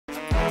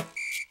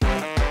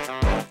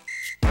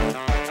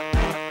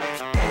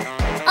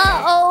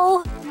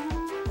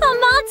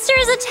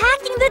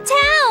attacking the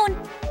town!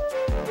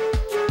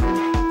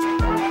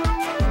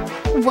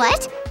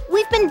 What?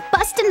 We've been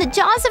busting the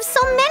jaws of so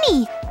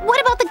many! What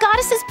about the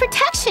goddess's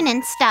protection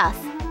and stuff?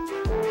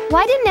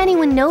 Why didn't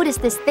anyone notice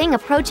this thing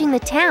approaching the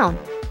town?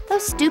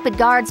 Those stupid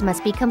guards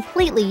must be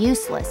completely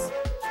useless.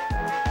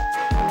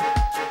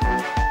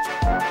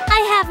 I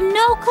have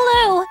no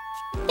clue!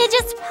 It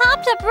just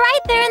popped up right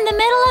there in the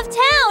middle of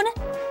town!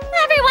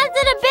 Everyone's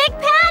in a big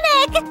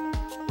panic!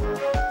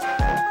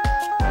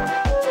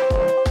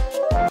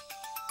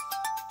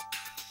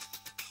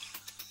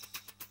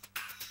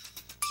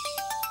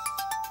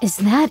 Is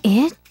that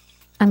it?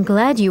 I'm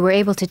glad you were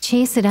able to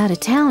chase it out of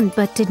town,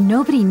 but did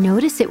nobody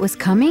notice it was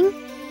coming?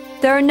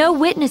 There are no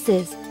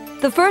witnesses.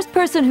 The first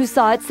person who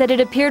saw it said it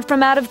appeared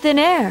from out of thin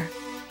air.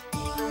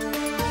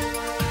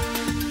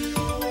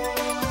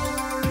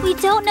 We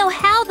don't know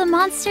how the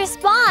monsters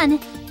spawn.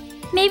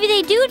 Maybe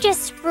they do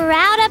just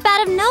sprout up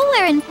out of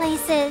nowhere in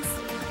places.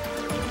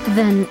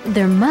 Then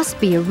there must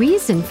be a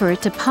reason for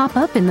it to pop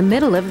up in the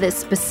middle of this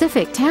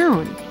specific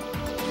town.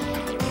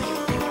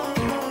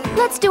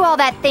 Let's do all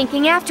that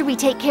thinking after we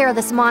take care of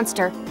this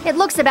monster. It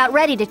looks about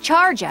ready to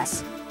charge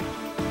us.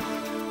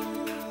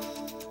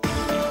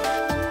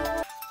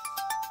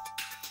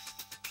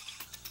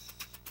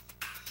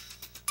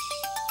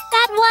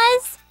 That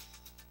was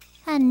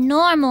a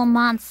normal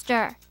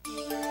monster.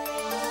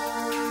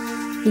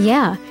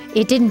 Yeah,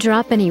 it didn't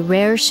drop any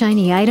rare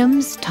shiny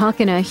items, talk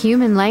in a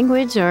human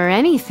language, or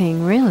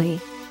anything, really.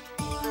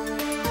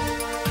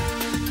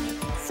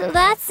 So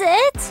that's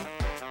it?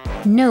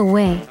 No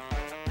way.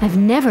 I've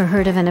never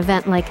heard of an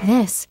event like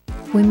this.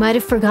 We might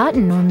have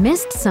forgotten or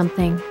missed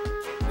something.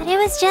 But it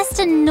was just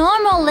a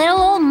normal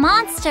little old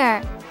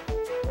monster.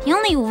 The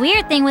only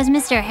weird thing was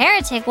Mr.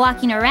 Heretic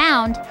walking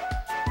around.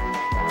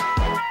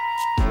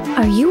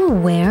 Are you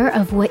aware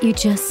of what you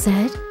just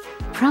said?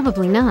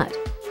 Probably not.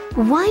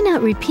 Why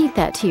not repeat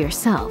that to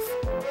yourself?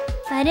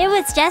 But it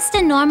was just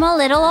a normal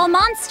little old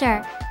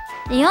monster.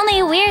 The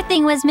only weird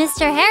thing was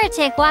Mr.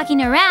 Heretic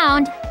walking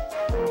around.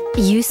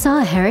 You saw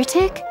a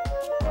heretic?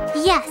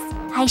 Yes,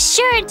 I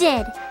sure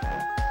did.